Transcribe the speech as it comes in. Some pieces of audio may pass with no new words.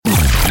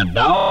And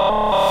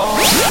now,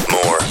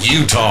 more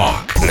You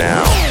Talk.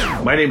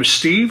 Now. My name is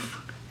Steve,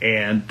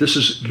 and this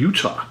is You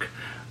Talk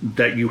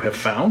that you have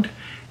found.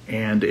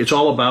 And it's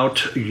all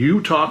about you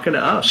talking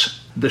to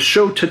us. The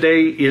show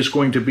today is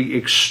going to be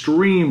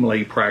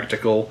extremely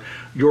practical.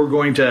 You're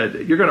going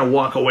to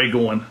walk away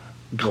going,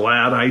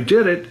 glad I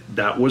did it.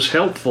 That was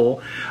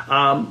helpful.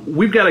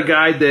 We've got a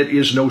guy that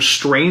is no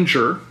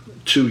stranger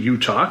to You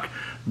Talk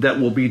that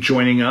will be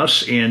joining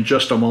us in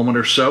just a moment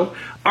or so.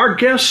 Our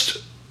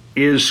guest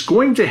is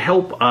going to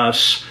help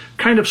us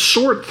kind of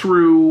sort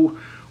through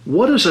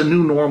what is a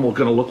new normal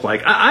going to look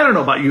like. I don't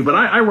know about you, but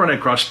I run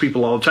across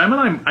people all the time, and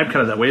I'm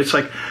kind of that way. It's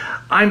like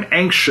I'm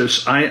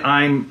anxious.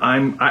 I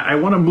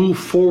want to move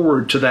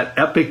forward to that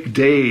epic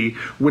day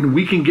when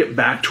we can get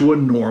back to a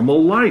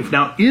normal life.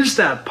 Now, is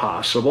that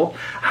possible?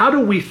 How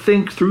do we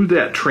think through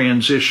that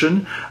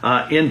transition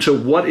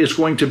into what is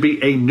going to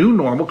be a new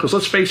normal? Because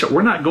let's face it,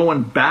 we're not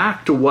going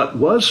back to what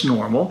was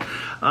normal.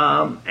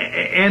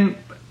 And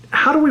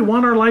how do we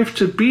want our life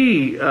to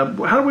be?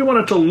 How do we want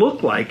it to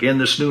look like in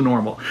this new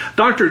normal?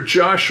 Dr.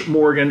 Josh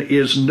Morgan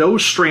is no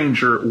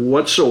stranger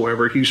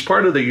whatsoever. He's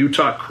part of the You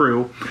Talk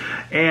crew,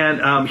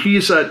 and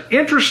he's an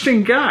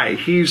interesting guy.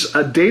 He's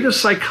a data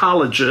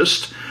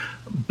psychologist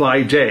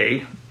by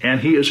day,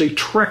 and he is a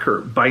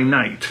trekker by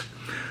night.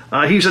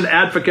 He's an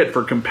advocate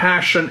for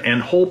compassion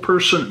and whole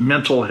person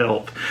mental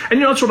health.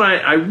 And that's what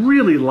I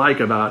really like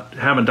about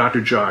having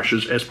Dr. Josh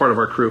as part of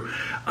our crew.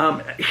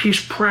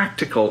 He's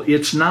practical.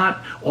 It's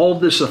not all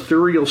this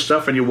ethereal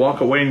stuff and you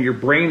walk away and your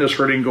brain is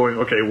hurting going,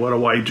 okay, what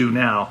do I do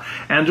now?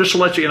 And just to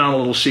let you in on a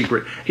little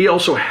secret, he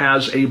also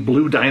has a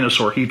blue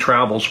dinosaur he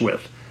travels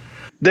with.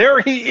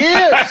 There he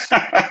is.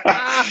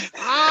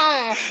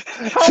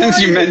 Since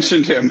you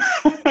mentioned him.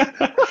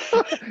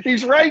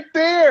 He's right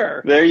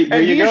there. There you go.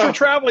 He's your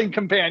traveling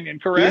companion,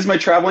 correct? He's my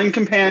traveling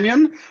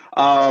companion.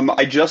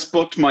 I just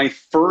booked my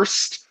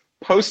first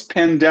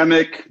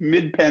post-pandemic,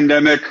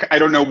 mid-pandemic, I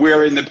don't know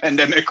where in the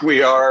pandemic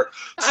we are,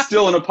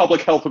 still in a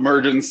public health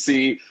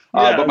emergency,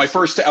 yes. But my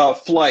first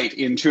flight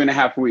in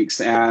 2.5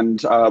 weeks,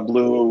 and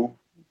Blue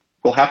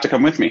will have to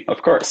come with me,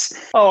 of course.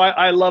 Oh,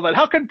 I love it.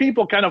 How can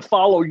people kind of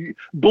follow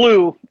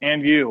Blue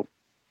and you?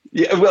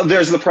 Yeah, well,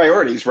 there's the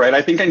priorities, right?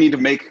 I think I need to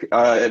make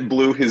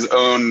Blue his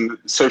own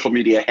social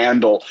media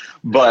handle.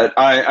 But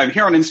I'm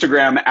here on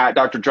Instagram at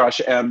Dr.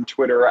 Josh M,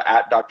 Twitter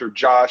at Dr.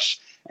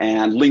 Josh,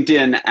 and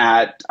LinkedIn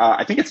at,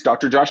 I think it's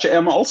Dr. Josh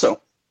M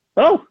also.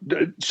 Oh,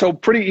 so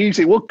pretty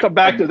easy. We'll come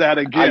back to that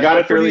again. I got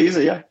it fairly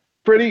easy, yeah.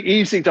 Pretty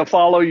easy to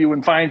follow you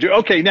and find you.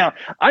 Okay, now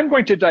I'm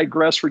going to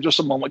digress for just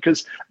a moment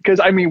because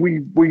I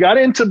mean we got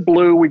into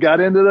Blue, we got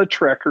into the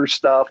trekker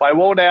stuff. I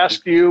won't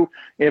ask you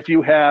if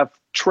you have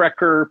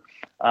trekker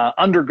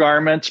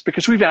undergarments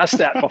because we've asked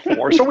that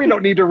before, so we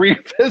don't need to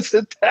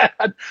revisit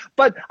that.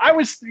 But I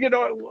was,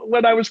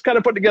 when I was kind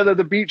of putting together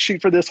the beat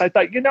sheet for this, I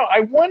thought, I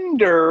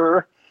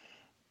wonder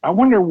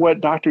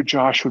what Dr.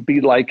 Josh would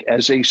be like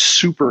as a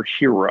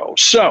superhero.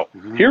 So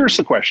here's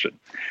the question.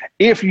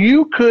 If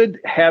you could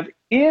have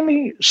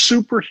any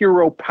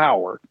superhero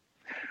power,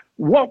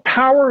 what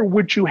power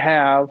would you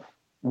have?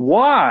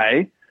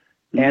 Why?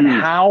 And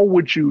how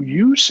would you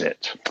use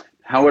it?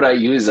 How would I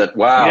use it?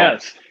 Wow.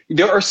 Yes.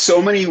 There are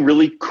so many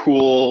really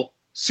cool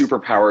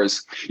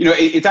superpowers.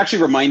 It's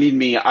actually reminding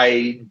me,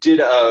 I did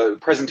a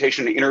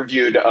presentation,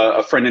 interviewed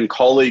a friend and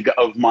colleague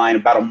of mine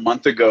about a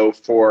month ago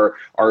for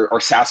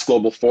our SaaS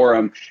Global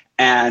Forum.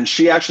 And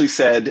she actually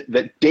said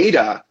that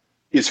data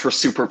is her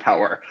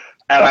superpower.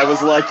 And I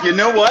was like, you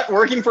know what?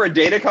 Working for a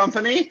data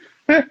company,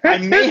 I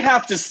may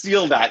have to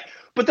steal that.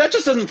 But that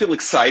just doesn't feel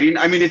exciting.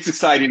 I mean, it's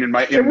exciting in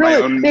my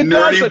own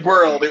nerdy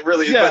world. It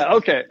really is. Yeah, but,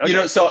 okay.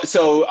 So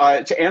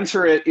to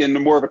answer it in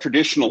more of a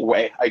traditional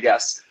way, I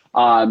guess,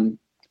 I've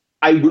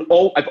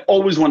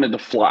always wanted to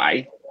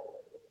fly.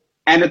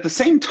 And at the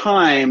same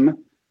time,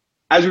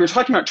 as we were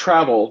talking about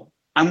travel,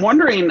 I'm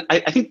wondering, I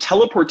think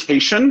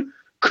teleportation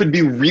could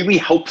be really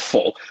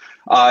helpful.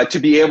 To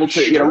be able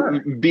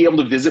to, be able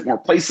to visit more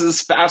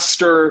places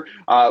faster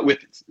with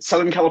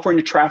Southern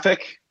California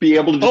traffic, be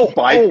able to just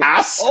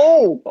bypass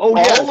all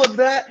of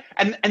that.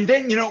 And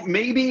then,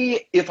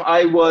 maybe if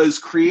I was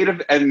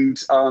creative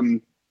and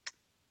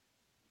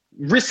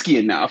risky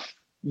enough,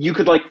 you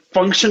could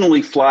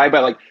functionally fly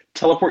by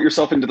teleport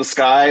yourself into the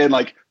sky and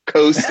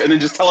coast and then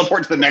just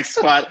teleport to the next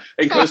spot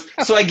and coast.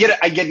 So I get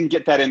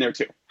that in there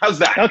too. How's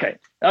that? Okay.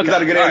 Is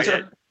that a good answer?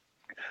 Right.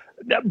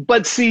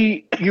 But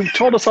see, you've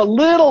told us a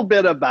little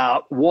bit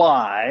about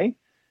why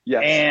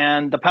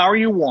and the power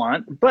you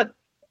want, but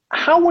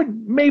how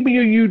would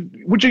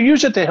would you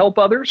use it to help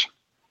others?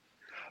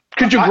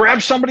 Could you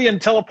grab somebody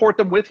and teleport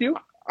them with you?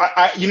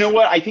 You know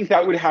what? I think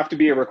that would have to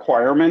be a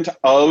requirement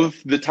of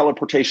the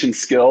teleportation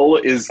skill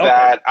is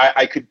that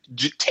I could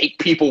take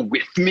people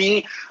with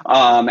me.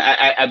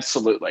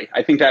 Absolutely.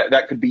 I think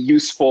that could be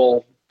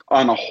useful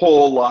on a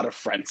whole lot of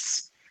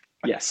fronts.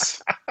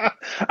 Yes.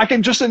 I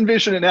can just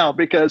envision it now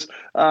because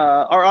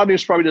our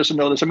audience probably doesn't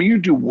know this. I mean, you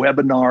do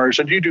webinars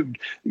and you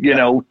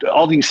do,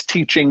 all these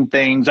teaching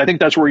things. I think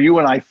that's where you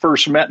and I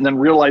first met and then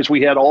realized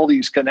we had all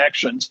these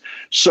connections.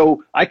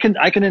 So I can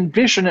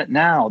envision it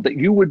now that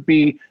you would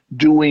be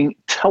doing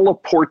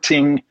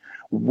teleporting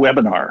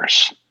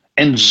webinars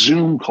and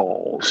Zoom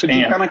calls. And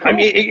cool. I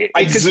mean,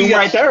 I Zoom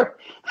right there.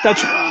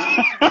 That's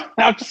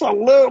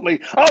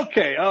absolutely.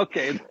 Okay.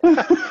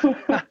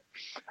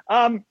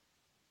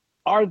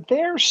 Are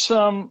there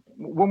some,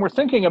 when we're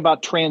thinking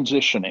about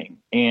transitioning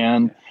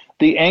and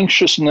the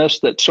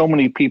anxiousness that so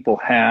many people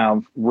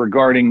have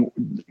regarding,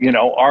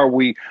 are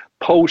we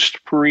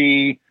post,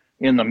 pre,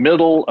 in the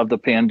middle of the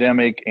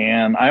pandemic?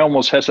 And I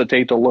almost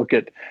hesitate to look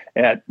at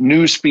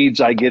news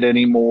feeds I get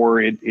anymore.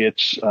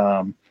 It's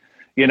now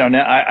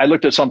I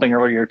looked at something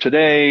earlier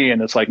today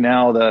and it's like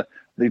now the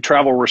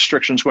travel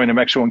restrictions going to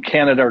Mexico and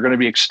Canada are going to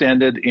be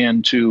extended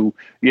into,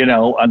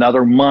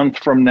 another month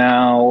from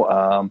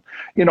now.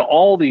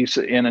 All these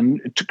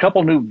and a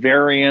couple new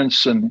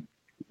variants and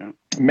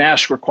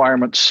mask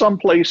requirements, some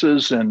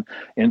places and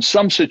in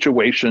some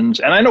situations.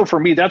 And I know for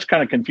me, that's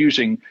kind of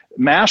confusing,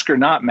 mask or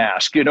not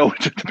mask,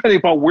 depending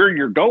upon where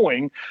you're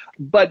going.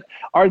 But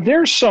are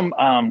there some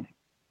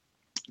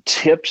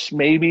tips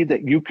maybe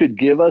that you could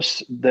give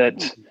us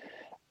that,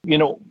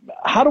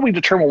 how do we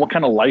determine what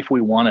kind of life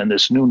we want in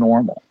this new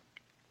normal?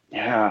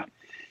 Yeah.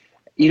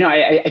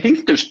 I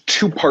think there's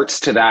two parts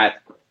to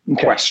that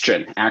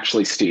question,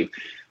 actually, Steve.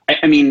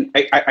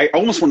 I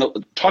almost want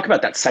to talk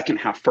about that second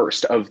half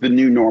first of the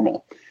new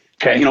normal.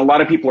 Okay. A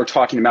lot of people are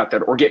talking about that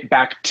or get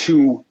back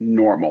to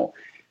normal.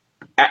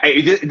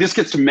 This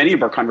gets to many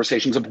of our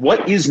conversations of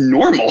what is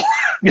normal.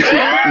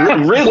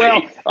 Really?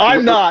 Well,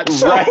 I'm not.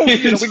 So, right. We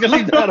can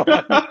leave that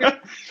on.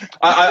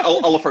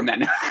 I'll affirm that.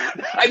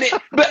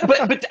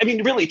 But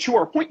really, to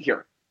our point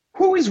here,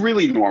 who is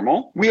really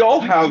normal? We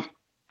all have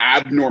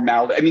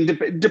abnormality.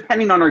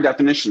 Depending on our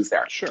definitions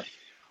there. Sure.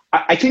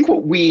 I think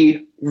what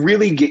we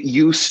really get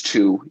used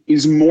to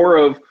is more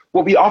of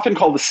what we often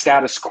call the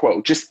status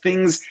quo, just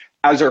things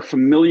as are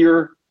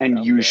familiar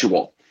and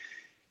usual.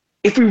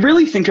 If we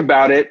really think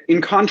about it,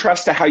 in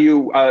contrast to how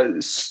you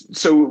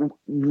so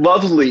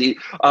lovely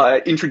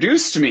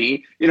introduced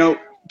me,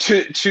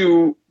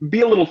 to be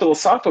a little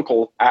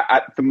philosophical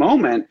at the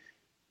moment,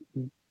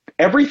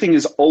 everything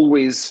is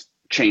always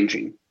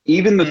changing.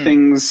 Even the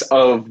things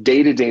of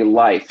day-to-day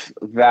life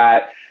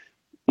that,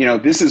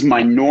 this is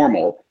my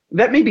normal.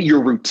 That may be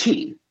your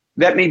routine.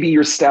 That may be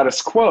your status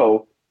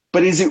quo.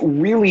 But is it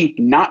really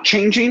not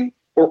changing?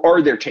 Or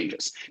are there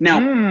changes? Now,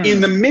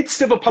 in the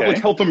midst of a public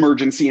health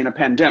emergency and a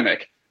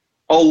pandemic,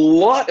 a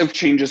lot of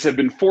changes have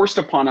been forced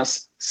upon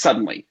us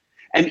suddenly.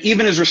 And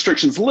even as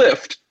restrictions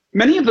lift,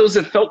 many of those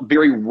have felt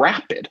very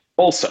rapid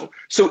also.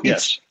 So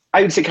it's,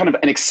 I would say, kind of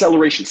an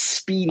acceleration,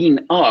 speeding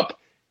up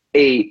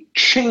a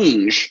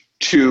change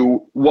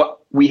to what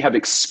we have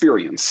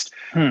experienced.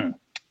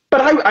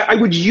 But I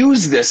would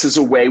use this as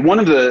a way, one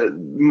of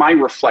my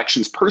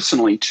reflections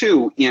personally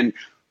too,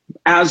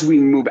 as we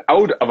move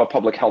out of a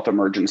public health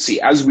emergency,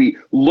 as we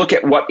look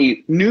at what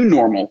a new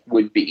normal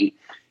would be,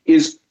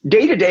 is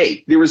day to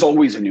day, there is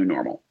always a new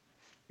normal.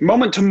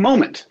 Moment to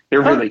moment,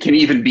 there really can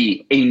even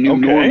be a new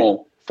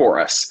normal for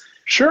us.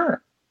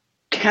 Sure.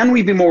 Can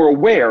we be more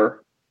aware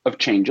of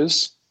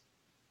changes,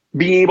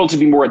 be able to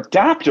be more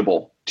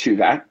adaptable to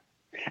that?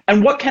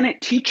 And what can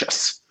it teach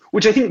us?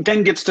 Which I think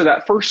then gets to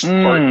that first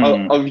part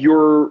of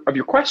your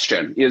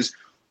question is,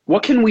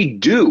 what can we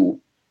do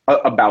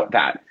about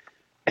that?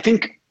 I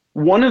think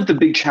one of the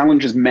big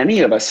challenges many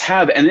of us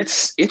have, and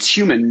it's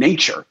human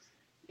nature,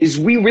 is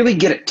we really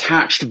get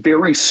attached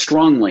very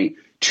strongly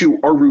to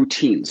our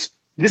routines.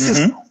 This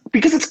is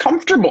because it's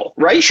comfortable,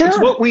 right? Sure. It's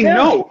what we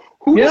know.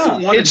 Who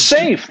doesn't want it's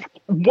safe?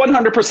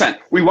 100%.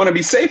 We want to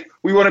be safe.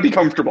 We want to be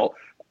comfortable.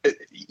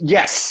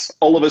 Yes,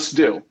 all of us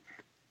do.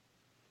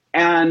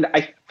 And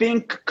I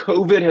think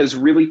COVID has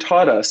really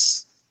taught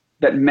us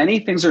that many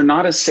things are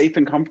not as safe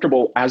and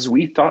comfortable as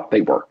we thought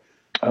they were.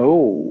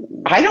 Oh,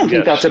 I don't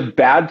think that's a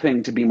bad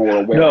thing to be more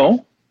aware of.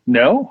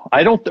 No,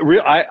 I don't.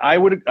 I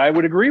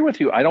would agree with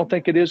you. I don't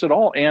think it is at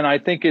all. And I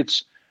think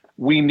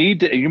we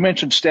need to, you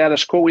mentioned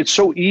status quo. It's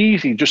so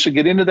easy just to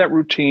get into that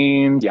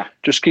routine. Yeah.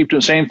 Just keep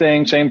doing the same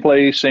thing, same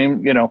place,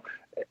 same,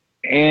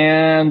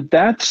 and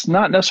that's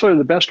not necessarily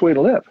the best way to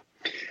live.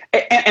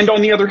 And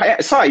on the other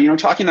side,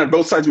 talking out of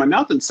both sides of my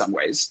mouth in some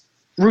ways,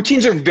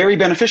 routines are very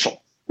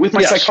beneficial. With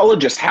my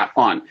psychologist hat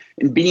on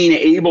and being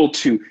able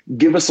to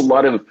give us a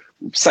lot of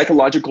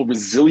psychological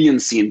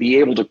resiliency and be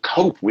able to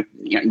cope with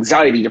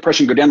anxiety,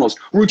 depression, go down those.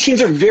 Routines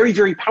are very,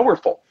 very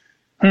powerful.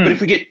 But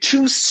if we get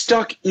too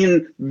stuck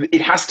in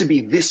it has to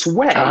be this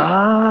way,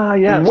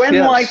 when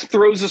life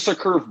throws us a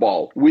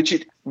curveball, which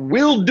it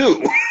will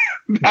do,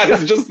 that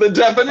is just the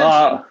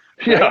definition.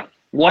 Right?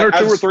 One or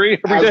two or three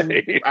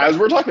every day. As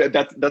we're talking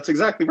about, that's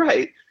exactly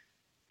right.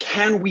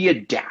 Can we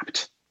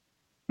adapt?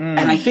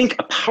 And I think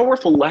a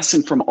powerful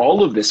lesson from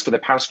all of this for the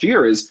past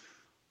year is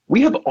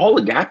we have all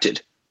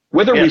adapted.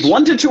 Whether we've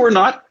wanted to or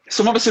not,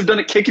 some of us have done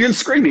it kicking and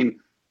screaming,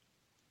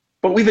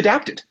 but we've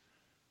adapted.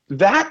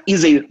 that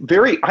is a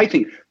very, I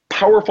think,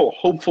 powerful,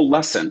 hopeful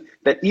lesson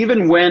that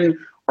even when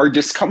our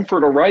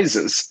discomfort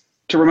arises,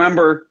 to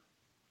remember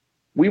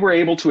we were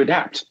able to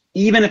adapt,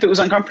 even if it was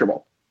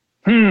uncomfortable.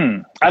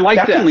 I like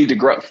that. That can that. lead to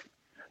growth.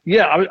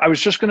 Yeah, I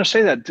was just going to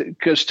say that,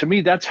 because to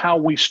me, that's how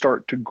we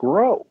start to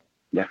grow.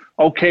 Yeah.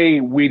 Okay,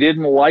 we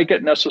didn't like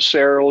it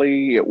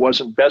necessarily. It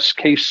wasn't best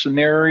case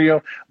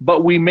scenario,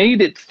 but we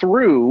made it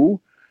through,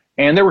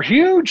 and there were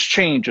huge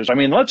changes. I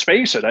mean, let's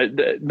face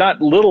it,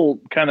 not little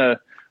kind of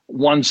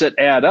ones that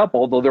add up,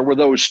 although there were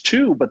those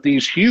too, but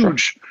these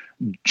huge,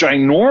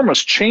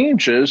 ginormous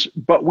changes,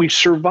 but we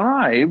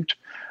survived.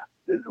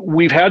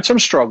 We've had some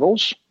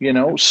struggles,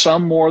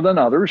 some more than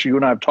others. You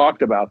and I have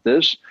talked about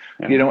this,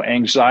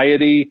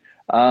 anxiety,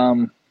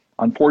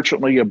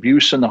 unfortunately,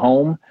 abuse in the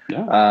home,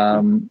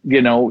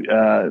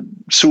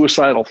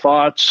 suicidal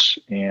thoughts,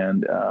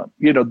 and,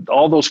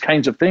 all those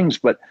kinds of things.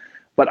 But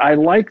I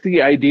like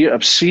the idea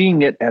of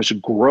seeing it as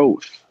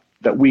growth,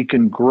 that we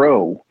can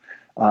grow,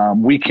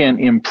 we can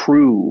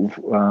improve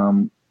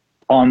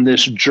on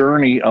this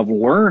journey of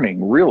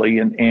learning, really.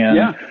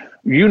 And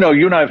you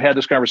and I have had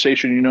this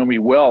conversation. You know me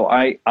well.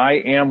 I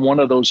am one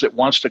of those that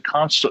wants to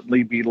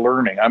constantly be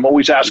learning. I'm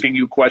always asking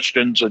you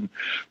questions and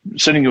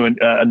sending you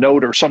a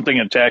note or something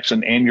in text,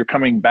 and you're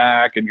coming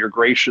back and you're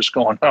gracious,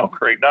 going, "Oh,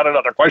 great, not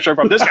another question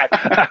from this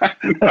guy."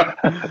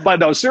 But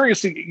no,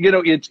 seriously,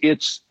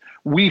 it's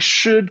we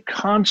should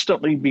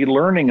constantly be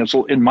learning.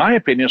 In my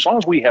opinion, as long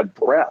as we have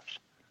breath,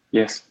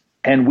 yes,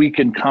 and we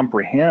can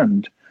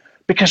comprehend,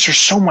 because there's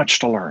so much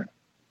to learn.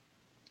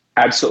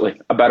 Absolutely.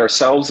 About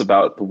ourselves,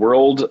 about the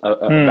world,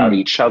 about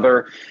each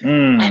other.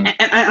 And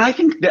I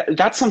think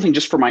that's something,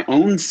 just for my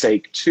own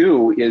sake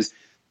too,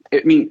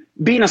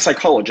 being a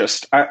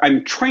psychologist,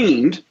 I'm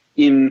trained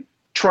in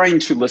trying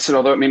to listen,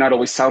 although it may not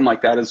always sound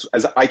like that,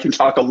 as I can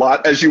talk a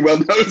lot, as you well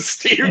know,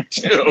 Steve,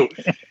 too.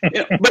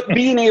 But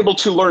being able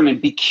to learn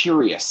and be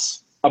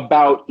curious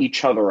about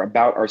each other,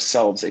 about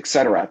ourselves,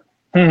 etc.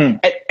 And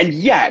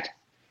yet,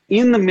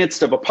 in the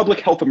midst of a public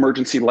health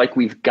emergency like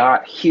we've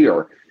got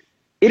here,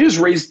 it has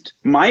raised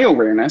my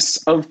awareness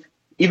of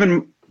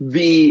even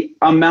the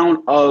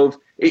amount of,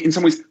 in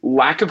some ways,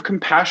 lack of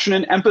compassion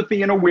and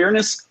empathy and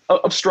awareness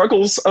of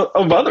struggles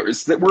of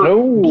others that were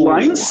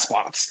blind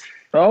spots.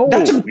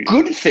 That's a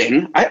good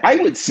thing, I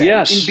would say,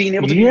 in being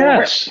able to be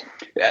aware.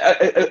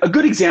 A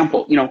good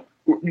example,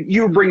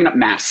 you're bringing up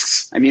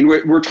masks. I mean,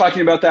 we're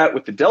talking about that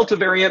with the Delta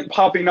variant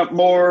popping up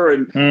more,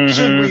 and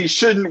should we,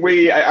 shouldn't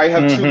we? I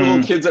have two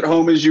little kids at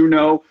home, as you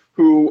know,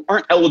 who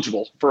aren't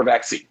eligible for a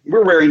vaccine.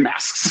 We're wearing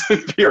masks,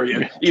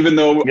 period, even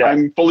though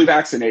I'm fully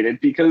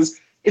vaccinated, because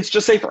it's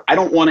just safer. I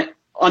don't want to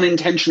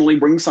unintentionally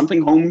bring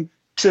something home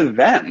to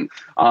them.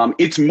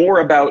 It's more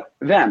about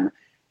them.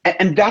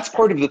 And that's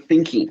part of the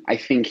thinking, I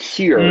think,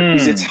 here,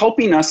 is it's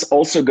helping us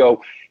also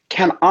go,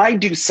 can I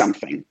do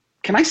something?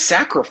 Can I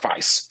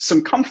sacrifice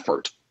some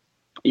comfort?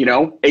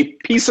 A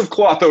piece of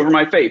cloth over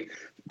my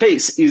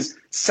face is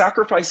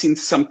sacrificing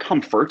some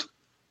comfort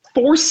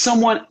for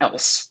someone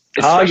else.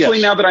 Especially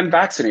now that I'm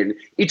vaccinated.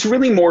 It's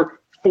really more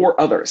for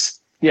others.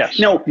 Yes.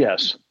 Now,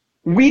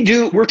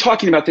 we're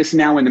talking about this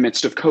now in the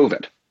midst of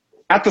COVID.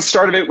 At the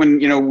start of it, when,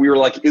 we were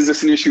like, is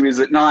this an issue? Is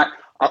it not?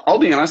 I'll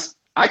be honest,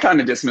 I kind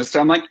of dismissed it.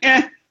 I'm like,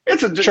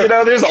 it's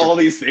there's all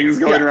these things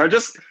going around,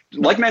 just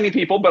like many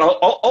people, but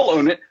I'll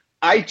own it.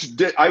 I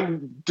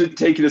did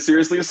take it as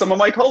seriously as some of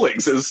my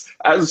colleagues,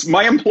 as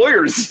my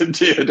employers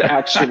did,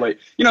 actually.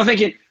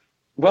 Thinking,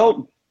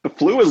 well, the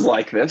flu is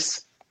like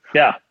this.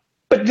 Yeah.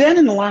 But then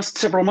in the last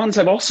several months,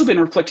 I've also been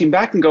reflecting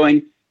back and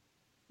going,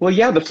 well,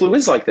 the flu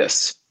is like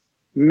this.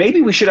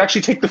 Maybe we should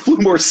actually take the flu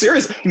more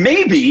serious.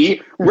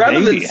 Maybe, rather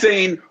than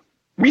saying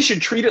we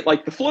should treat it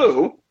like the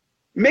flu,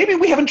 maybe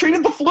we haven't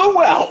treated the flu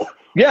well.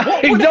 Yeah,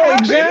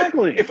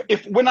 exactly.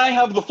 If when I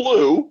have the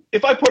flu,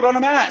 if I put on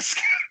a mask,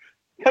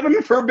 heaven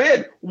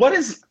forbid,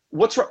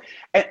 what's wrong?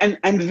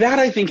 And that,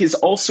 I think, is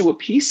also a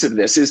piece of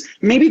this, is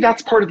maybe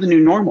that's part of the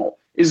new normal,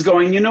 is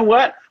going, you know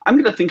what? I'm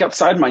going to think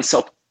outside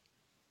myself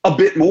a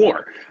bit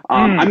more.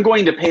 I'm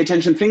going to pay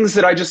attention to things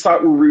that I just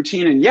thought were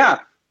routine. And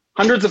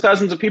hundreds of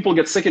thousands of people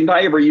get sick and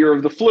die every year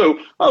of the flu.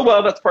 Oh,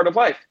 well, that's part of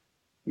life.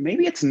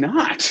 Maybe it's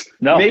not.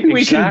 No, maybe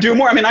we can do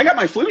more. I mean, I got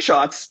my flu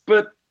shots,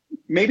 but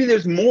maybe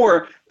there's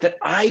more that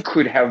I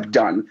could have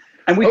done.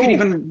 And we could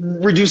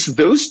even reduce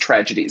those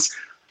tragedies.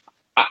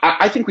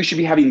 I think we should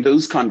be having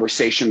those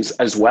conversations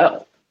as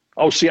well.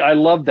 Oh, see, I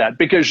love that,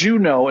 because at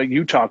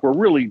UTalk, we're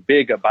really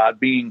big about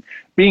being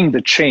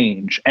the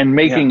change and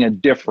making a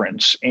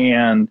difference.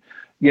 And,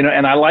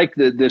 and I like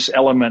this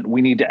element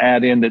we need to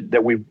add in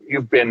that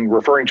you've been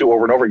referring to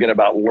over and over again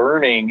about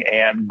learning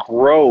and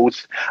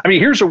growth. I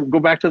mean, go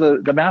back to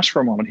the mask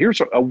for a moment.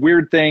 Here's a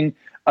weird thing,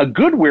 a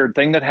good weird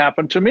thing that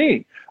happened to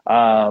me.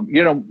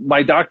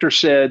 My doctor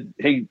said,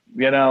 hey,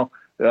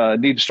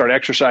 need to start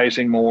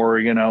exercising more,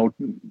 a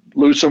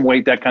lose some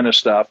weight, that kind of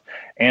stuff.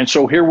 And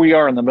so here we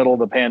are in the middle of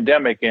the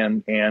pandemic,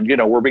 and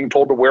we're being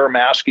told to wear a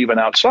mask even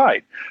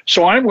outside.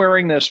 So I'm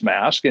wearing this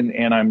mask,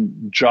 and I'm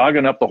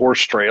jogging up the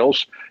horse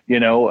trails,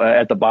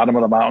 at the bottom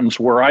of the mountains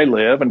where I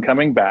live, and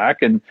coming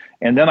back. And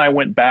then I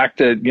went back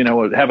to,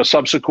 have a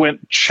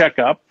subsequent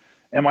checkup.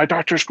 And my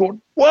doctor's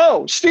going,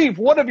 "Whoa, Steve,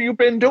 what have you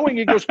been doing?"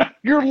 He goes,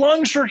 "Your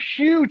lungs are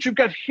huge. You've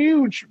got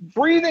huge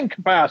breathing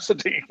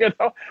capacity, And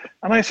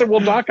I said, "Well,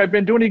 Doc, I've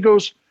been doing." He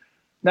goes,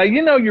 "Now,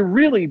 you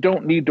really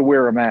don't need to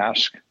wear a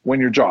mask when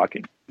you're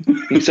jogging."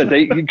 He said,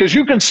 because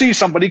you can see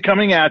somebody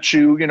coming at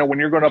you, when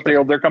you're going up the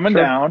hill, they're coming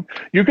down.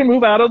 You can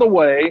move out of the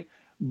way.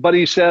 But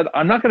he said,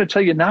 "I'm not going to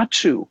tell you not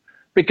to."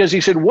 Because he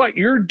said, what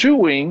you're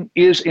doing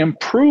is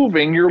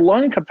improving your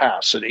lung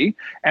capacity.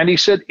 And he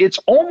said, it's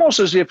almost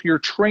as if you're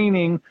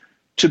training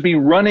to be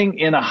running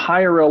in a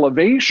higher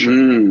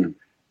elevation.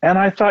 And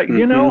I thought,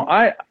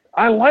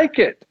 I like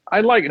it.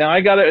 Now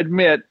I got to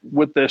admit,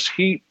 with this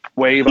heat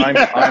wave,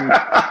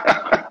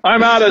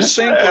 I'm out of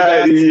sync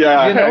with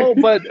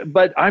that,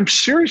 but I'm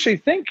seriously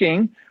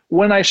thinking,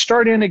 when I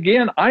start in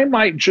again, I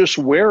might just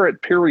wear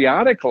it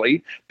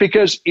periodically,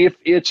 because if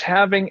it's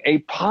having a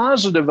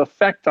positive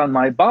effect on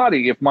my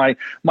body, if my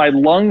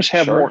lungs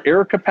have more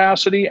air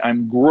capacity,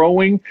 I'm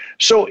growing.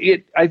 So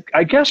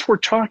I guess we're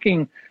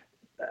talking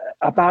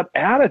about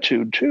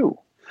attitude too.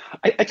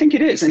 I think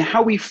it is, and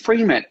how we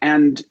frame it,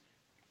 and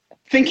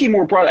thinking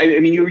more broadly. I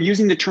mean, you're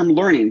using the term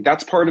learning.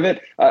 That's part of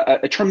it.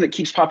 A term that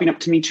keeps popping up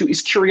to me too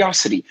is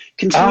curiosity.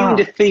 Continuing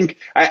to think.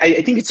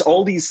 I think it's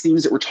all these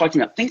things that we're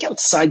talking about. Think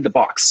outside the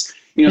box.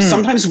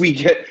 Sometimes we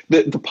get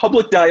the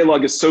public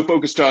dialogue is so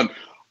focused on,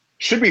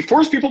 should we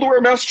force people to wear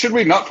a mask? Should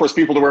we not force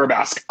people to wear a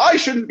mask? I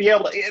shouldn't be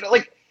able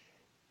to,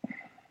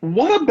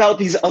 what about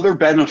these other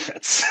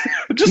benefits?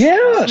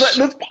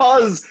 Let's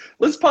pause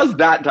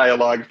that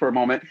dialogue for a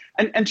moment.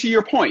 And to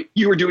your point,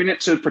 you were doing it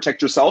to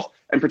protect yourself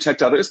and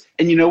protect others.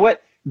 And you know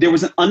what? There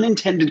was an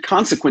unintended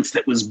consequence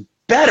that was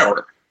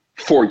better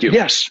for you.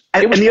 Yes.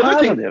 And, it was and the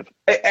positive.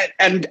 other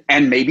thing,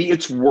 and maybe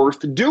it's worth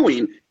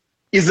doing.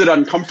 Is it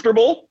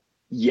uncomfortable?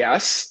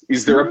 Yes.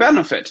 Is there a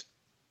benefit?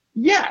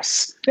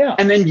 Yes. Yeah.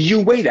 And then you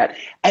weigh that.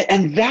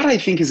 And that, I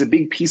think, is a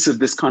big piece of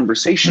this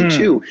conversation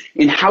too,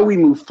 in how we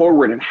move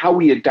forward and how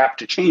we adapt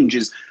to change,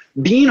 is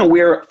being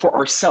aware for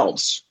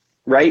ourselves,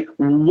 right?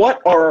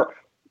 What are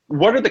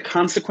the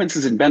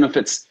consequences and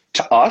benefits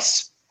to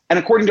us and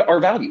according to our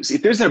values?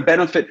 If there's a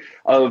benefit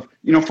of,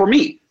 for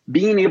me,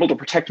 being able to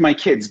protect my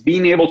kids,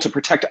 being able to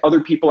protect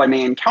other people I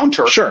may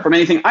encounter from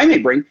anything I may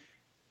bring,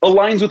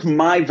 aligns with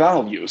my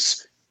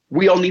values,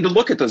 we all need to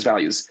look at those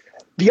values.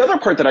 The other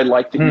part that I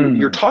like that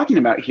you're talking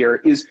about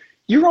here is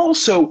you're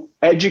also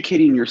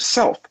educating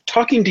yourself,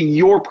 talking to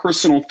your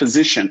personal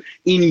physician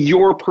in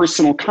your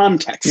personal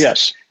context.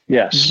 Yes.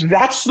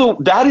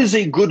 That is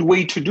a good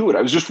way to do it.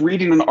 I was just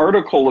reading an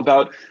article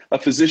about a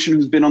physician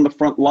who's been on the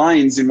front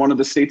lines in one of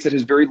the states that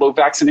has very low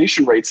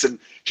vaccination rates. And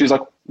she's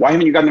like, "Why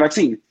haven't you gotten the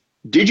vaccine?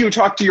 Did you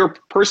talk to your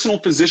personal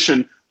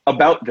physician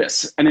about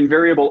this?" And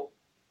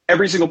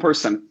every single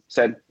person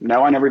said,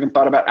 "No, I never even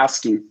thought about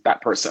asking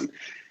that person."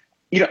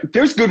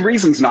 There's good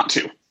reasons not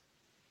to.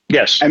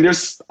 Yes. And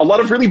there's a lot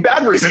of really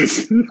bad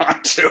reasons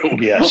not to.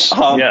 Yes.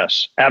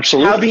 Yes,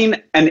 absolutely. Having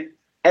an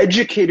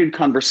educated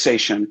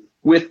conversation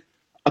with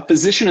a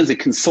physician as a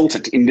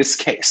consultant, in this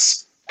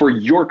case, for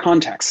your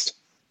context,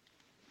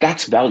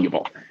 that's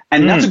valuable.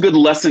 And that's a good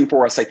lesson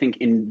for us, I think,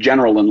 in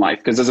general in life.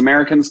 Because as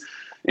Americans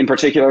in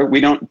particular, we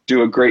don't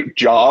do a great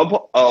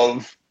job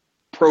of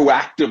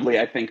proactively,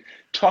 I think,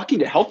 talking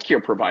to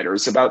healthcare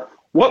providers about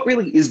what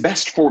really is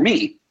best for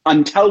me,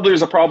 until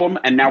there's a problem,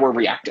 and now we're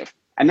reactive.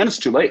 And then it's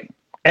too late.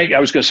 I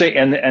was going to say,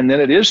 and then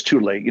it is too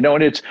late.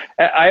 And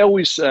I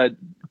always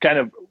kind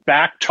of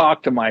back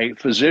talk to my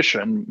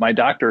physician, my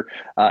doctor,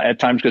 at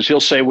times, because he'll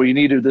say, "Well, you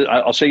need to,"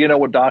 I'll say, "You know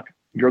what, Doc,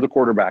 you're the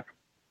quarterback."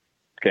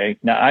 Okay.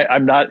 Now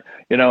I'm not,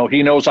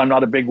 he knows I'm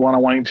not a big one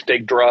on wanting to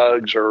take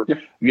drugs or,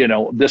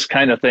 this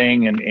kind of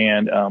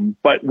thing.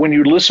 But when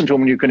you listen to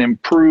him, you can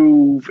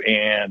improve.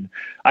 And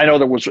I know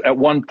there was at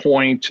one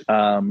point,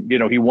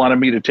 he wanted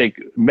me to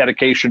take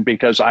medication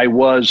because I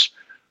was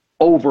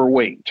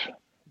overweight.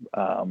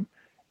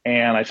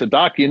 And I said,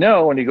 "Doc,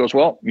 and he goes,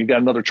 "Well, you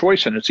got another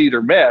choice, and it's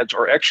either meds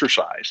or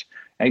exercise."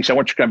 And he said, "I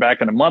want you to come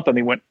back in a month." And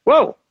he went,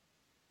 "Whoa,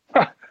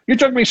 you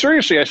took me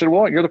seriously." I said,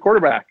 "Well, you're the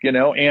quarterback, and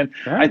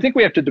I think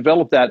we have to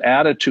develop that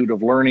attitude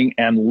of learning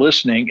and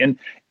listening. And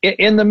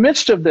in the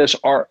midst of this,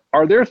 are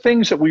there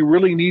things that we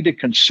really need to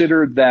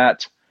consider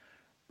that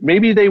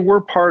maybe they were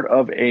part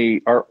of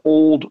our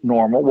old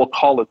normal, we'll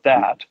call it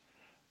that?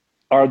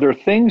 Are there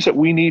things that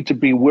we need to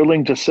be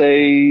willing to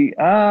say,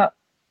 I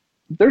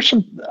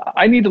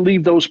need to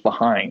leave those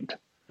behind,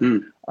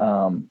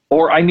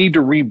 or I need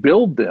to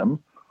rebuild them,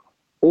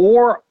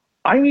 or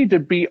I need to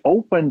be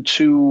open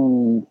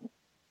to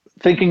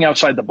thinking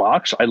outside the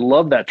box." I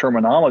love that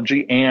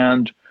terminology,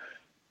 and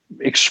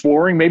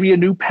exploring maybe a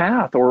new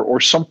path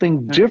or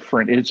something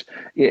different.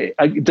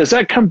 Does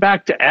that come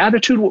back to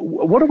attitude?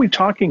 What are we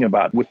talking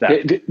about with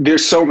that?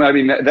 There's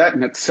that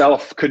in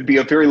itself could be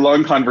a very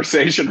long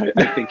conversation,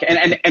 I think.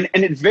 And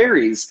it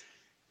varies.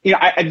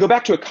 I'd go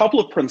back to a couple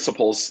of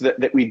principles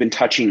that we've been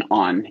touching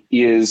on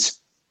is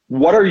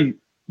what are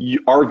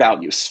our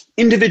values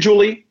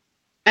individually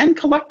and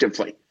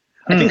collectively?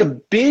 I think a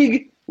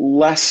big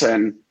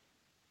lesson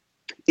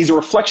is a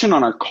reflection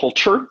on our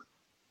culture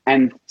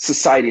and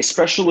society,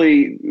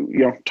 especially,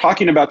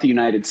 talking about the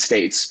United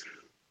States.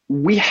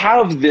 We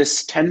have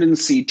this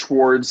tendency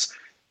towards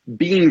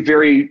being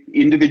very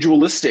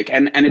individualistic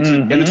and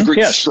it's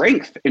great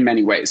strength in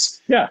many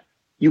ways. Yeah.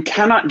 You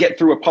cannot get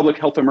through a public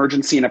health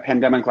emergency and a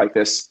pandemic like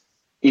this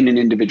in an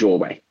individual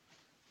way.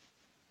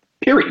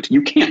 Period.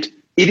 You can't.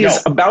 It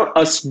is about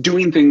us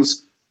doing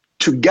things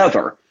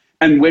together.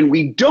 And when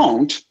we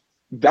don't,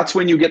 that's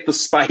when you get the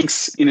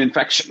spikes in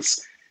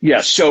infections.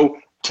 Yes. So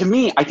to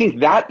me, I think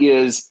that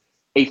is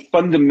a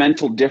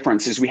fundamental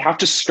difference is we have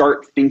to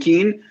start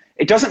thinking.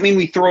 It doesn't mean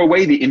we throw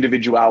away the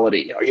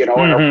individuality, and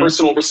our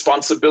personal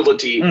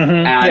responsibility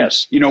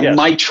and,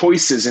 my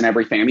choices and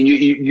everything. I mean,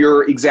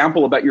 your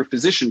example about your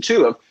physician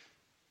too, of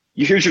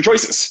here's your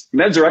choices,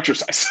 meds or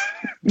exercise,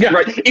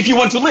 right? If you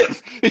want to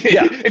live,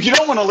 if you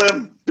don't want to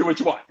live, do what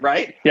you want,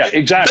 right? Yeah,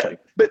 exactly.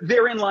 But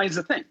therein lies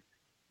the thing.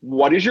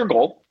 What is your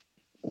goal?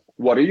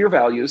 What are your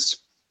values?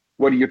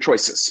 What are your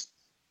choices,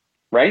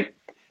 right?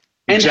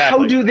 And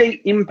how do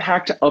they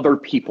impact other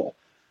people?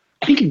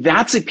 I think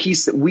that's a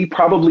piece that we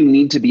probably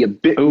need to be a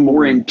bit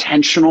more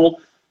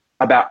intentional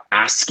about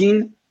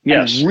asking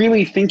and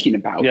really thinking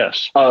about.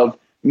 Of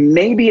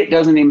maybe it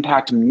doesn't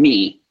impact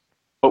me,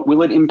 but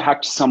will it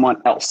impact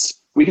someone else?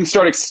 We can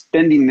start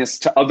extending this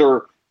to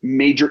other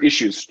major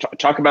issues.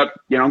 Talk about,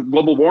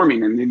 global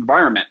warming and the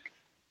environment.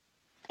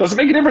 Does it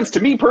make a difference to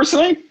me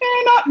personally?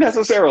 Not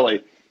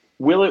necessarily.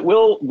 Will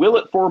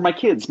it for my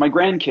kids, my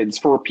grandkids,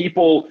 for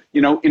people,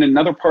 in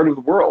another part of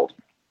the world?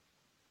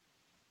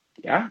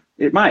 Yeah,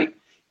 it might.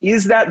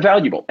 Is that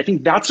valuable? I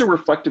think that's a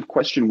reflective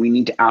question we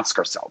need to ask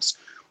ourselves.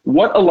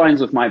 What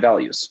aligns with my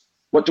values?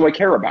 What do I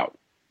care about?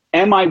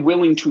 Am I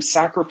willing to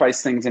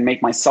sacrifice things and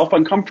make myself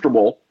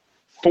uncomfortable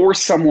for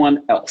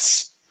someone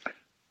else?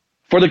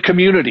 For the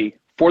community,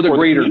 for the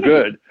greater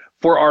good,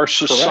 for our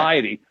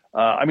society.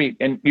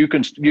 And you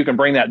can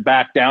bring that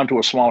back down to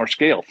a smaller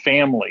scale,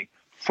 family,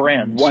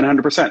 friends.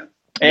 100%.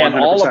 And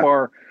all of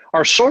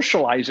our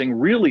socializing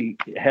really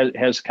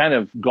has kind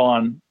of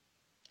gone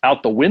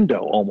out the window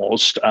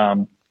almost,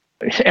 and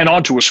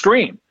onto a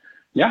screen.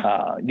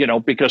 Yeah.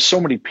 Because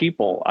so many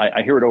people,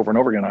 I hear it over and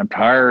over again. I'm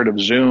tired of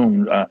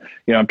Zoom.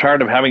 I'm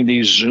tired of having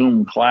these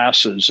Zoom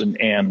classes.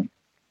 And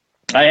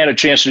I had a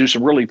chance to do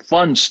some really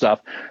fun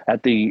stuff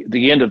at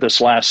the end of this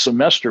last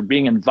semester,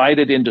 being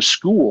invited into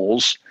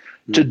schools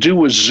to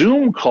do a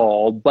Zoom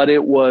call, but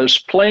it was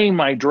playing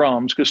my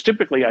drums, because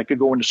typically I could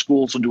go into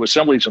schools and do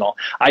assemblies and all.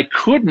 I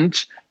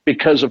couldn't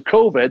because of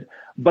COVID,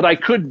 but I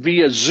could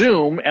via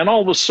Zoom. And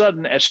all of a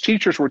sudden, as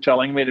teachers were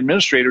telling me,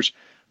 administrators,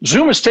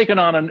 Zoom has taken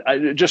on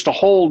just a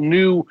whole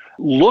new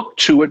look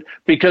to it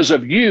because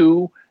of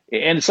you.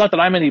 And it's not that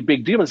I'm any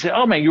big deal. It's,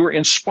 oh man, you were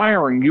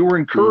inspiring, you were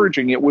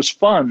encouraging. It was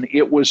fun.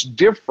 It was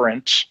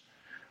different,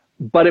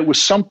 but it was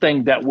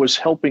something that was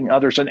helping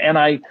others. And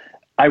I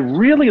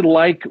really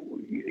like,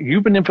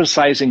 you've been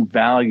emphasizing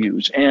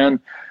values, and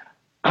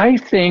I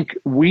think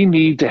we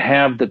need to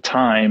have the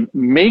time,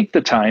 make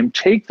the time,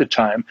 take the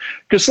time,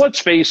 because let's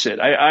face it,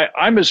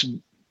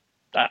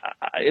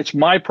 it's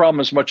my problem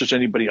as much as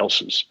anybody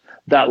else's.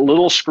 That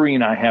little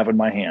screen I have in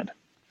my hand,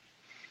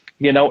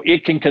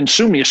 it can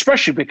consume me,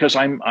 especially because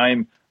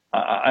I'm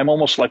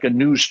almost like a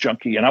news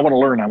junkie, and I want to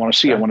learn, I want to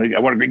see, I want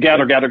to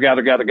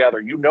gather.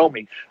 You know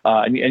me,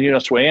 and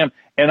that's the way I am.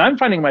 And I'm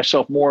finding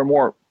myself more and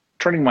more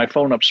turning my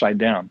phone upside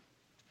down,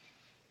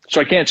 so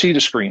I can't see the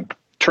screen.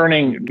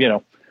 Turning,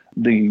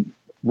 the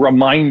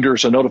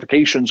reminders and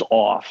notifications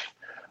off,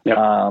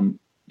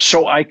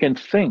 so I can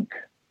think.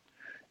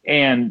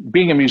 And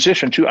being a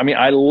musician too,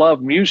 I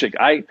love music.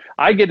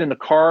 I get in the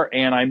car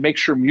and I make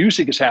sure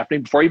music is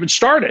happening before I even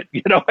start it,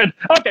 and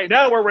okay,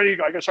 now we're ready to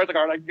go. I can start the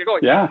car and I can get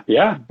going.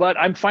 Yeah. But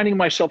I'm finding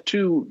myself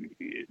too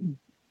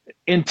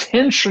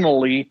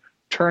intentionally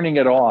turning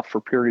it off for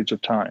periods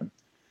of time.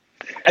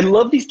 I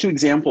love these two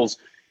examples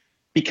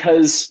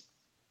because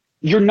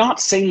you're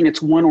not saying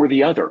it's one or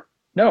the other.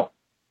 No.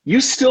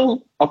 You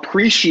still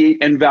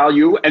appreciate and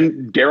value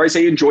and, dare I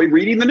say, enjoy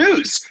reading the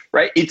news,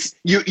 right? It's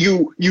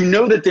you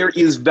know that there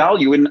is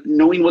value in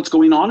knowing what's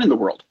going on in the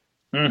world.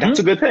 Mm-hmm. That's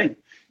a good thing.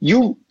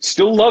 You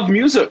still love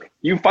music.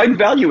 You find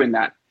value in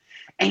that.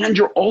 And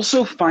you're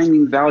also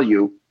finding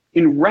value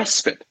in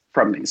respite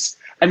from these.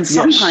 And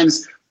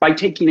sometimes by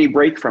taking a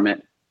break from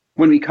it,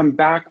 when we come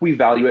back, we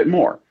value it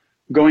more.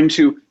 Going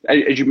to,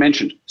 as you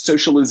mentioned,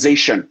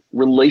 socialization,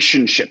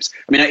 relationships.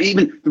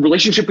 Even the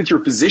relationship with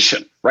your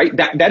physician, right?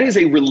 That is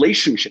a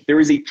relationship. There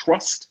is a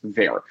trust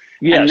there.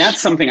 Yes. And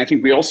that's something I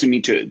think we also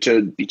need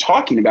to be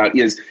talking about,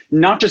 is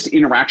not just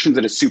interactions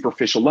at a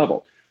superficial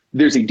level.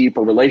 There's a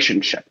deeper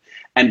relationship.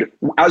 And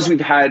as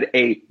we've had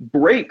a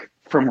break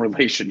from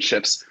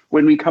relationships,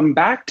 when we come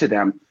back to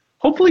them,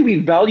 hopefully we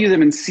value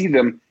them and see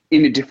them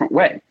in a different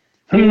way.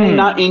 We may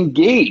not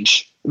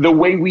engage the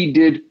way we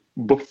did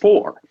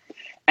before.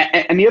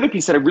 And the other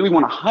piece that I really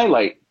want to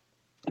highlight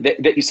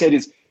that you said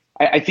is,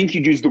 I think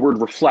you'd use the word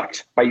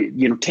reflect by,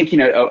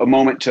 taking a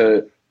moment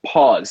to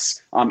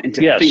pause and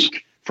to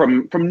think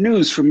from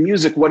news, from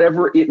music,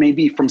 whatever it may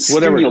be, from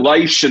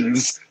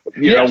stimulations,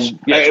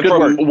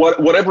 from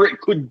whatever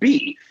it could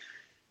be.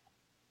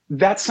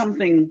 That's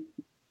something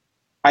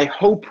I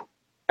hope,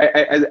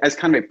 as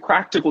kind of a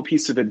practical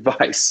piece of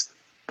advice,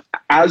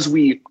 as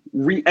we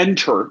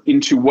re-enter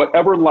into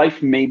whatever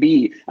life may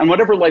be and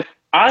whatever life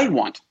I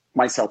want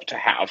myself to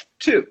have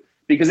too,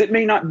 because it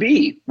may not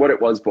be what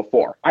it was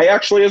before. I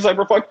actually, as I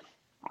reflect,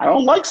 I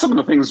don't like some of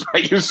the things I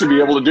used to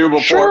be able to do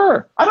before.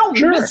 Sure. I don't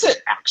miss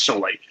it,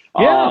 actually.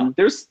 Yeah.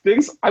 There's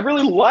things I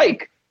really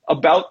like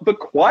about the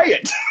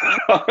quiet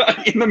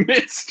in the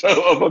midst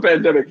of a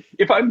pandemic,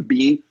 if I'm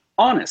being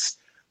honest.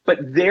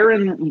 But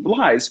therein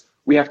lies,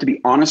 we have to be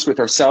honest with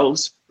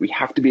ourselves. We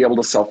have to be able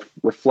to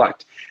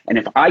self-reflect. And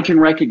if I can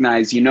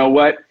recognize, you know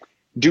what,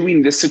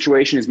 doing this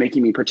situation is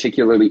making me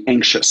particularly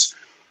anxious.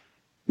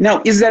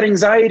 Now, is that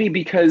anxiety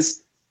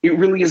because it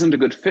really isn't a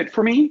good fit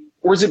for me?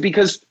 Or is it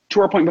because,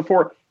 to our point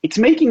before, it's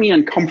making me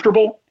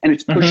uncomfortable and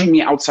it's pushing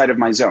me outside of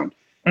my zone?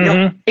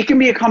 It can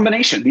be a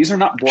combination. These are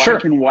not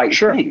black and white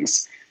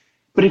things.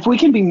 But if we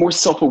can be more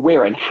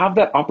self-aware and have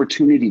that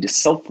opportunity to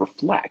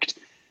self-reflect,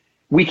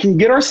 we can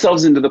get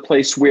ourselves into the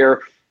place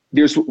where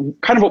there's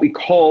kind of what we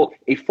call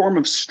a form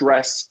of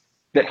stress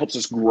that helps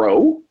us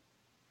grow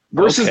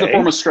versus the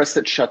form of stress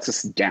that shuts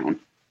us down.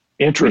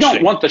 Interesting. We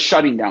don't want the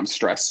shutting down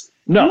stress.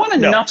 No, we want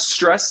enough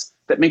stress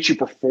that makes you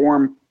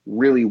perform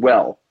really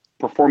well.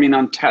 Performing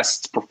on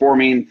tests,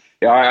 performing,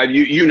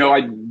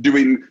 I'm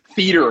doing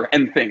theater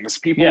and things.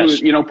 People,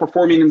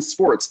 performing in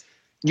sports.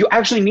 You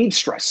actually need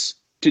stress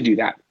to do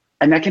that.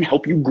 And that can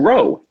help you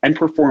grow and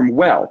perform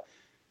well.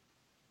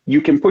 You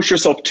can push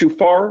yourself too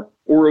far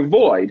or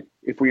avoid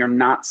if we are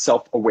not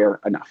self-aware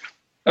enough.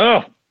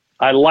 Oh,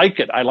 I like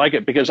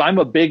it because I'm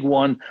a big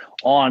one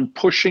on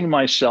pushing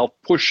myself,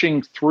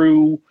 pushing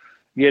through.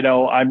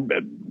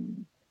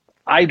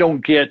 I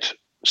don't get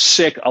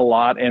sick a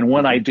lot, and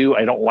when I do,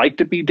 I don't like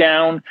to be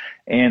down,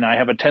 and I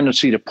have a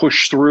tendency to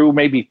push through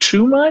maybe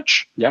too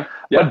much.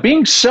 But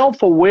being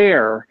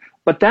self-aware,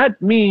 but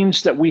that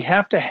means that we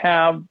have to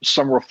have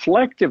some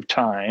reflective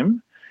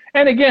time.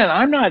 And again,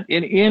 I'm not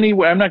in any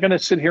way, I'm not going to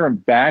sit here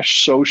and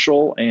bash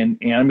social. And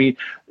I mean,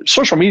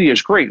 social media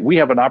is great. We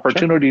have an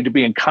opportunity to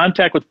be in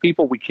contact with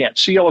people we can't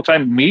see all the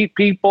time, meet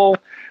people.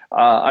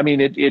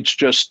 It's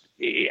just,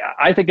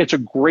 I think it's a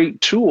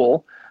great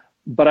tool,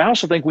 but I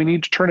also think we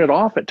need to turn it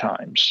off at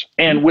times.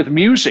 And with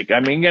music,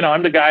 I'm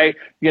the guy,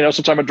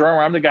 since I'm a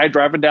drummer, I'm the guy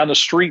driving down the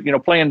street,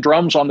 playing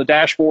drums on the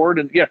dashboard.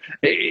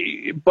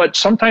 And but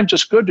sometimes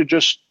it's good to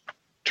just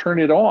turn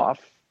it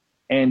off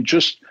and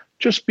just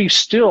be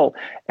still.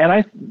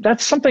 And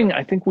that's something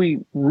I think we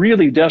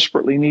really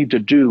desperately need to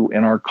do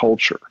in our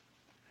culture.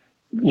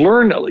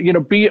 Learn,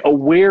 be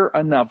aware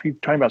enough. You're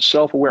talking about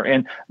self-aware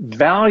and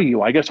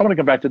value. I guess I want to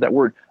come back to that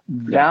word,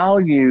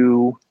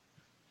 value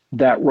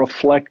that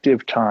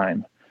reflective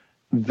time.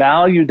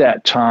 Value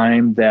that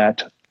time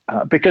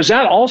because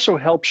that also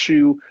helps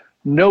you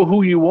know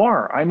who you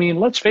are. I mean,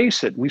 let's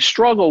face it, we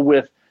struggle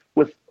with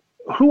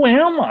who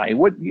am I?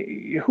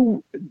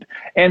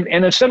 And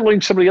instead of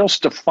letting somebody else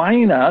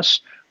define us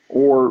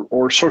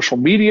or social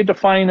media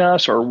define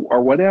us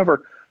or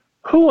whatever,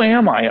 who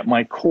am I at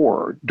my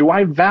core? Do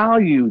I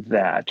value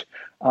that?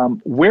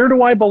 Where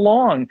do I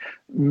belong?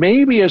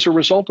 Maybe as a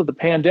result of the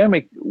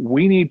pandemic,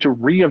 we need to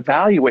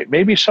reevaluate.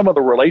 Maybe some of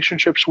the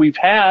relationships we've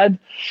had,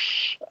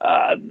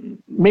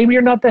 maybe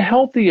are not the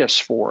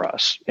healthiest for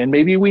us. And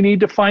maybe we need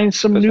to find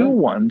some new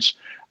ones.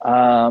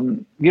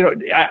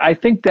 I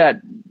think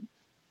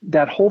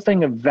that whole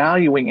thing of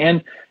valuing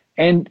and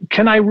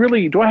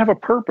do I have a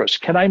purpose?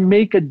 Can I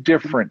make a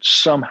difference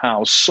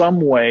somehow, some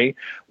way,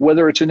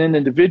 whether it's in an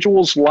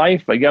individual's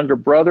life, a younger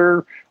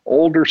brother,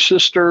 older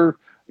sister,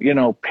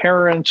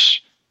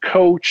 parents,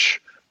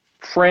 coach,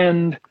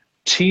 friend,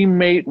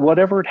 teammate,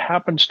 whatever it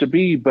happens to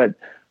be. But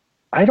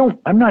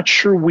I'm not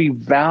sure we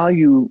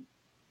value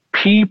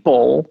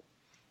people,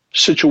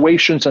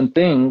 situations, and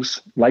things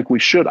like we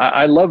should.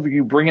 I love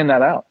you bringing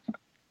that out.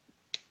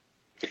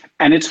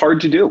 And it's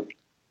hard to do.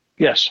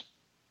 Yes.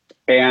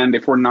 And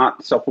if we're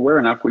not self-aware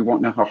enough, we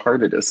won't know how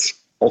hard it is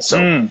also.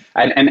 And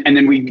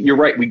then you're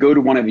right, we go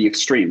to one of the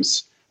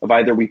extremes of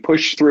either we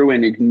push through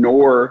and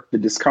ignore the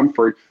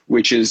discomfort,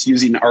 which is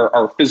using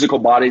our physical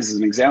bodies as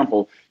an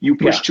example. You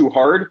push too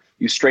hard,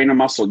 you strain a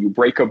muscle, you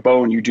break a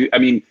bone,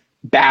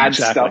 bad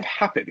stuff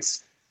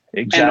happens.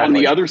 Exactly. And on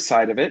the other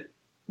side of it,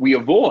 we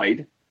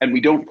avoid and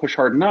we don't push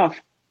hard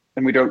enough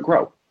and we don't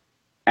grow.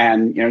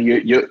 And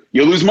you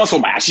lose muscle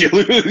mass.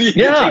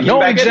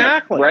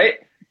 Exactly. Right?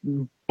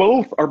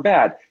 Both are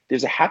bad.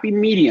 There's a happy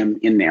medium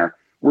in there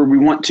where we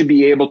want to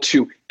be able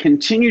to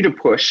continue to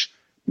push,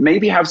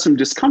 maybe have some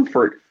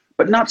discomfort,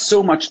 but not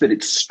so much that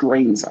it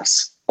strains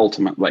us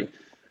ultimately.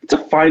 It's a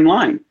fine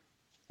line.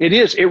 It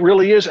is. It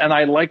really is. And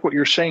I like what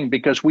you're saying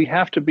because we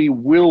have to be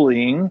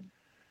willing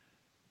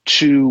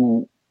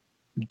to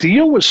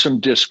deal with some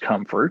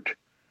discomfort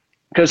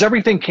because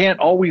everything can't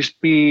always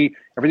be,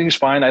 everything's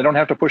fine. I don't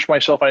have to push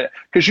myself.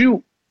 Because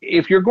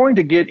if you're going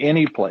to get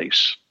any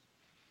place,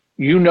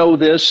 you know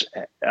this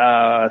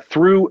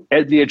through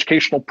the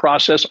educational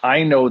process.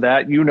 I know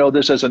that. You know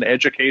this as an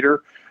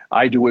educator.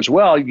 I do as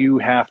well. You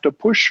have to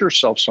push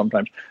yourself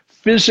sometimes.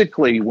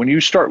 Physically, when you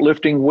start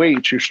lifting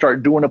weights, you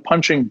start doing a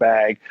punching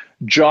bag,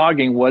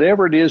 jogging,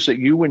 whatever it is that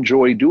you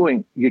enjoy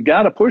doing, you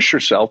got to push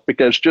yourself,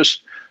 because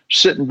just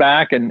sitting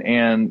back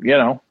and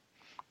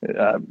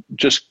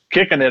just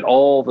kicking it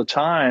all the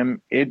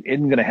time, it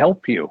isn't going to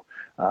help you.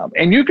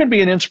 And you can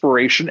be an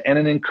inspiration and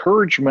an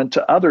encouragement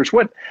to others.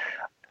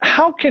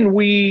 How can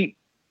we,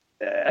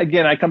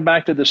 again, I come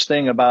back to this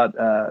thing about,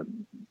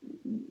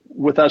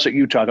 with us at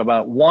UTalk,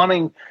 about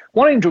wanting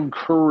to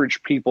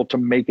encourage people to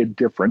make a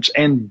difference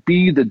and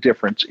be the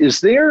difference. Is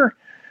there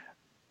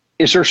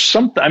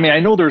something, I mean, I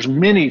know there's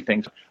many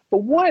things,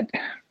 but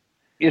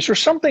is there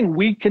something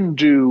we can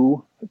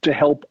do to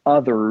help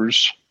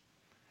others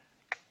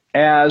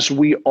as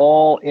we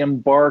all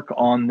embark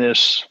on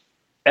this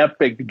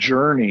epic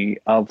journey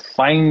of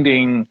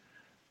finding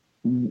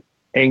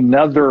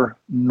another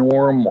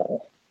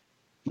normal?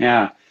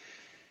 Yeah.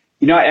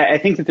 I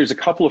think that there's a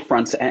couple of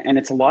fronts, and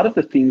it's a lot of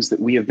the themes that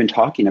we have been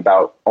talking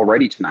about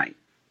already tonight.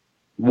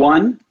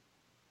 One,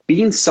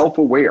 being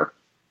self-aware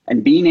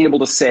and being able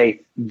to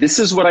say, this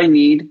is what I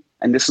need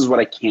and this is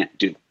what I can't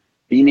do.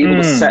 Being able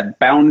to set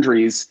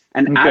boundaries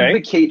and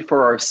advocate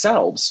for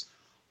ourselves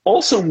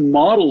also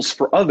models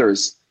for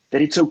others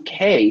that it's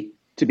okay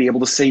to be able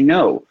to say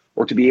no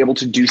or to be able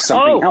to do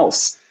something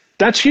else.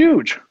 That's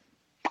huge.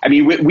 I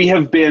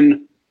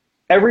mean,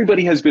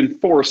 everybody has been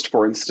forced,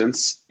 for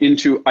instance,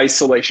 into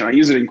isolation. I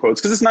use it in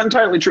quotes because it's not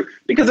entirely true,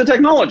 because of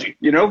technology.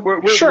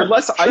 We're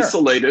less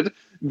isolated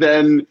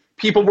than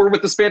people were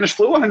with the Spanish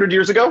flu 100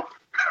 years ago,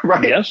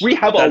 right? Yes, we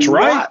have a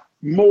lot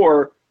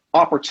more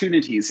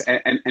opportunities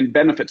and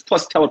benefits,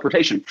 plus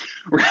teleportation,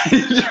 right?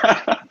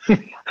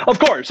 Of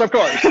course,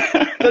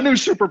 the new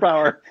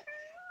superpower.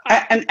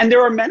 And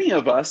there are many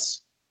of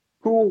us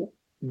who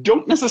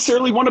don't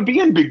necessarily want to be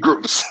in big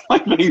groups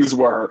like things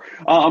were,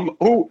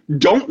 who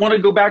don't want to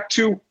go back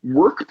to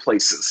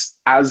workplaces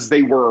as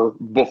they were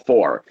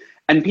before.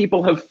 And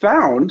people have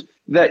found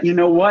that,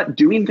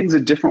 doing things a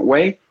different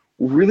way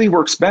really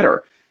works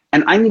better.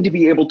 And I need to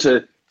be able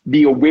to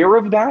be aware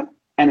of that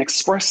and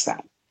express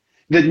that.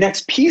 The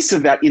next piece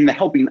of that in the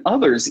helping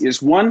others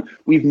is, one,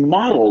 we've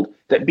modeled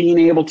that being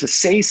able to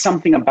say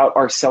something about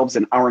ourselves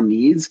and our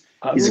needs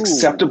is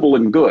acceptable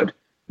and good.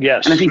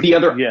 Yes. And I think the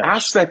other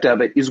aspect of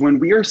it is, when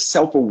we are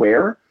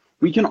self-aware,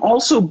 we can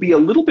also be a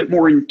little bit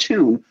more in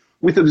tune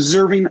with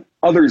observing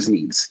others'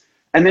 needs,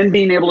 and then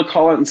being able to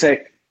call out and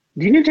say,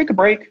 do you need to take a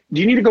break?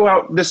 Do you need to go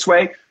out this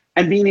way?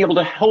 And being able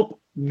to help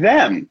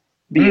them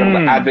be able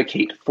to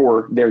advocate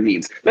for their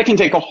needs. That can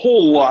take a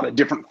whole lot of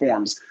different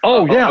forms,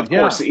 of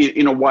course,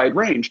 in a wide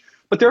range.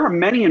 But there are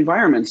many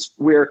environments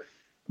where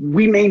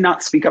we may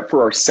not speak up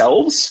for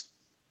ourselves,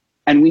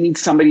 and we need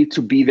somebody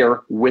to be there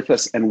with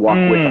us and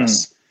walk with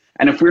us.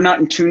 And if we're not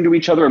in tune to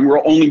each other and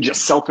we're only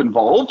just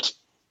self-involved,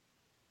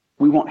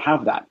 we won't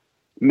have that.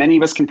 Many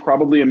of us can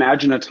probably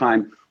imagine a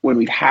time when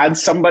we've had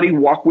somebody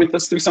walk with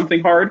us through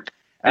something hard,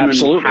 and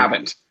when we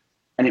haven't.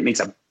 And it makes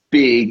a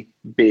big,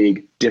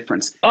 big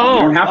difference. You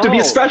don't have to be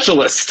a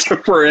specialist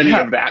for any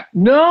of that.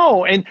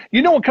 No. And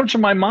what comes to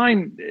my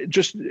mind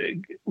just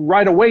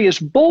right away is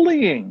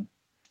bullying.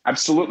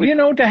 Absolutely.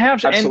 To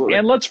have,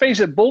 and let's face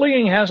it,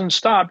 bullying hasn't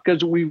stopped,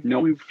 because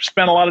we've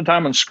spent a lot of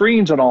time on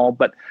screens and all,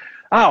 but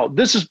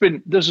this has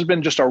been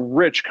just a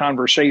rich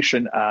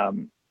conversation.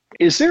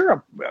 Is there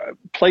a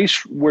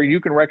place where you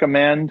can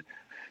recommend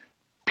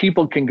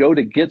people can go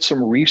to get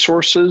some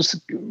resources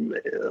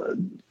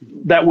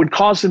that would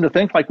cause them to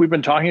think, like we've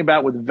been talking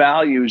about, with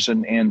values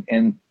and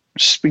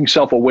being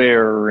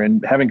self-aware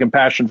and having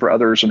compassion for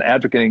others and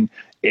advocating?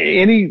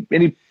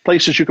 Any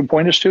places you can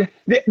point us to?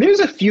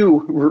 There's a few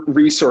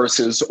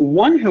resources.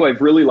 One who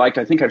I've really liked,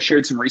 I think I've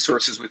shared some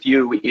resources with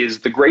you, is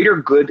the Greater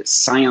Good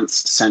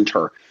Science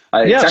Center.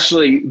 It's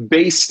actually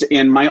based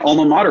in my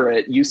alma mater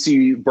at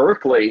UC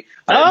Berkeley.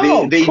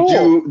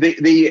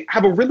 They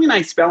have a really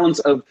nice balance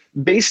of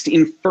based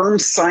in firm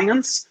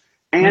science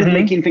and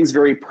making things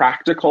very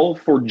practical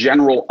for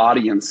general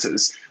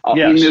audiences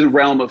in the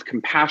realm of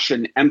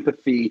compassion,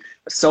 empathy,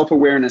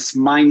 self-awareness,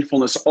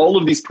 mindfulness, all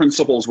of these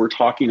principles we're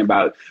talking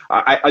about.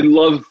 I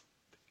love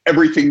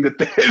everything that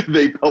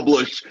they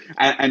publish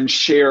and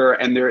share,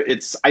 and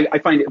I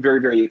find it very,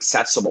 very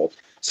accessible.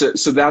 So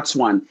that's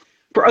one.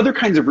 For other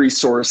kinds of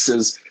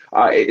resources,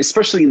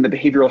 especially in the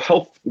behavioral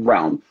health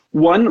realm,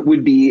 one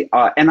would be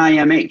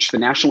NIMH, the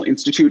National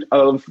Institute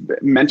of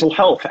Mental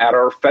Health at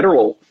our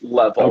federal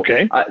level.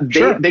 Okay,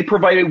 they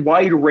provide a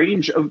wide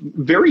range of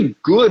very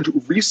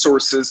good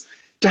resources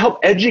to help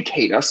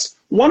educate us,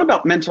 one,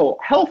 about mental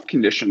health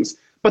conditions,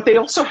 but they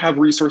also have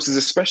resources,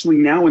 especially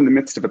now in the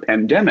midst of a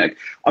pandemic,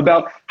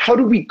 about how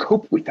do we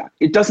cope with that.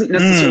 It doesn't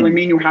necessarily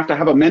mean you have to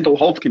have a mental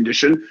health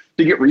condition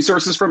to get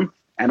resources from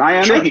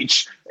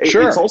NIMH.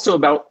 Sure. It's also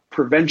about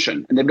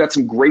prevention, and they've got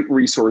some great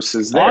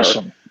resources there.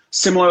 Awesome.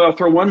 Similar, I'll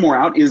throw one more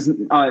out, is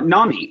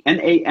NAMI,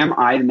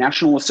 N-A-M-I, the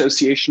National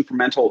Association for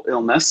Mental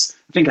Illness.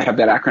 I think I have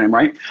that acronym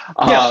right.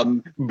 Yes,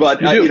 but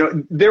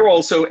they're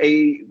also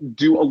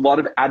do a lot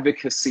of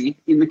advocacy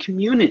in the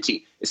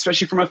community,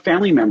 especially from a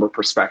family member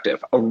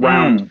perspective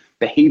around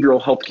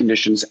behavioral health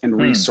conditions and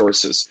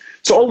resources.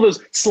 So all of those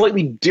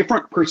slightly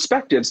different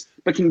perspectives,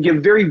 but can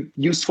give very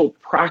useful,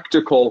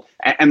 practical,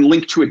 and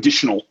link to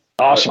additional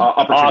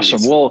opportunities.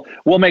 Awesome.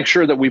 We'll make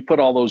sure that we put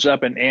all those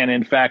up. And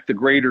in fact, the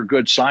Greater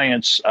Good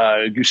Science,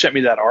 you sent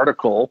me that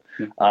article,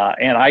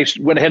 and I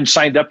went ahead and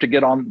signed up to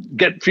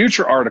get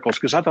future articles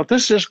because I thought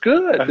this is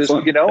good. This,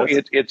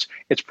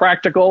 it's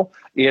practical.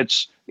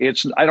 It's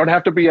I don't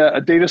have to be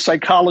a data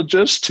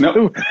psychologist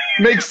to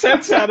make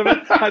sense out of it.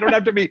 I don't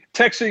have to be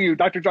texting you,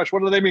 Dr. Josh,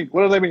 what do they mean?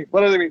 What do they mean?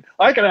 What do they mean?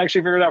 I can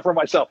actually figure it out for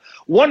myself.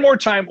 One more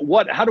time,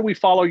 how do we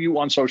follow you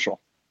on social?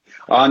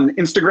 On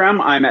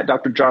Instagram, I'm at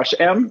Dr. Josh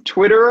M.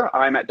 Twitter,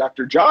 I'm at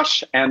Dr.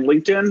 Josh. And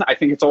LinkedIn, I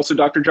think it's also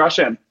Dr. Josh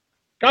M.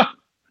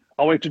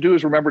 All we have to do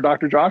is remember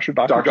Dr. Josh or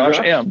Dr. Josh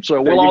M.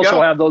 So we'll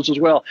also have those as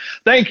well.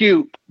 Thank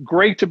you.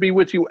 Great to be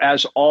with you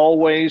as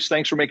always.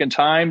 Thanks for making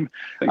time.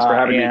 Thanks for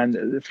having me.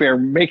 And for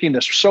making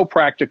this so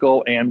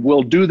practical. And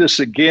we'll do this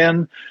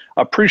again.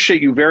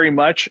 Appreciate you very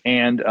much.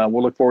 And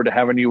we'll look forward to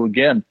having you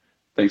again.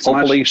 Thanks so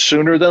much. Hopefully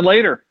sooner than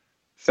later.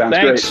 Sounds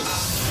great.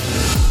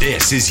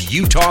 This is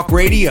UTalk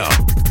Radio.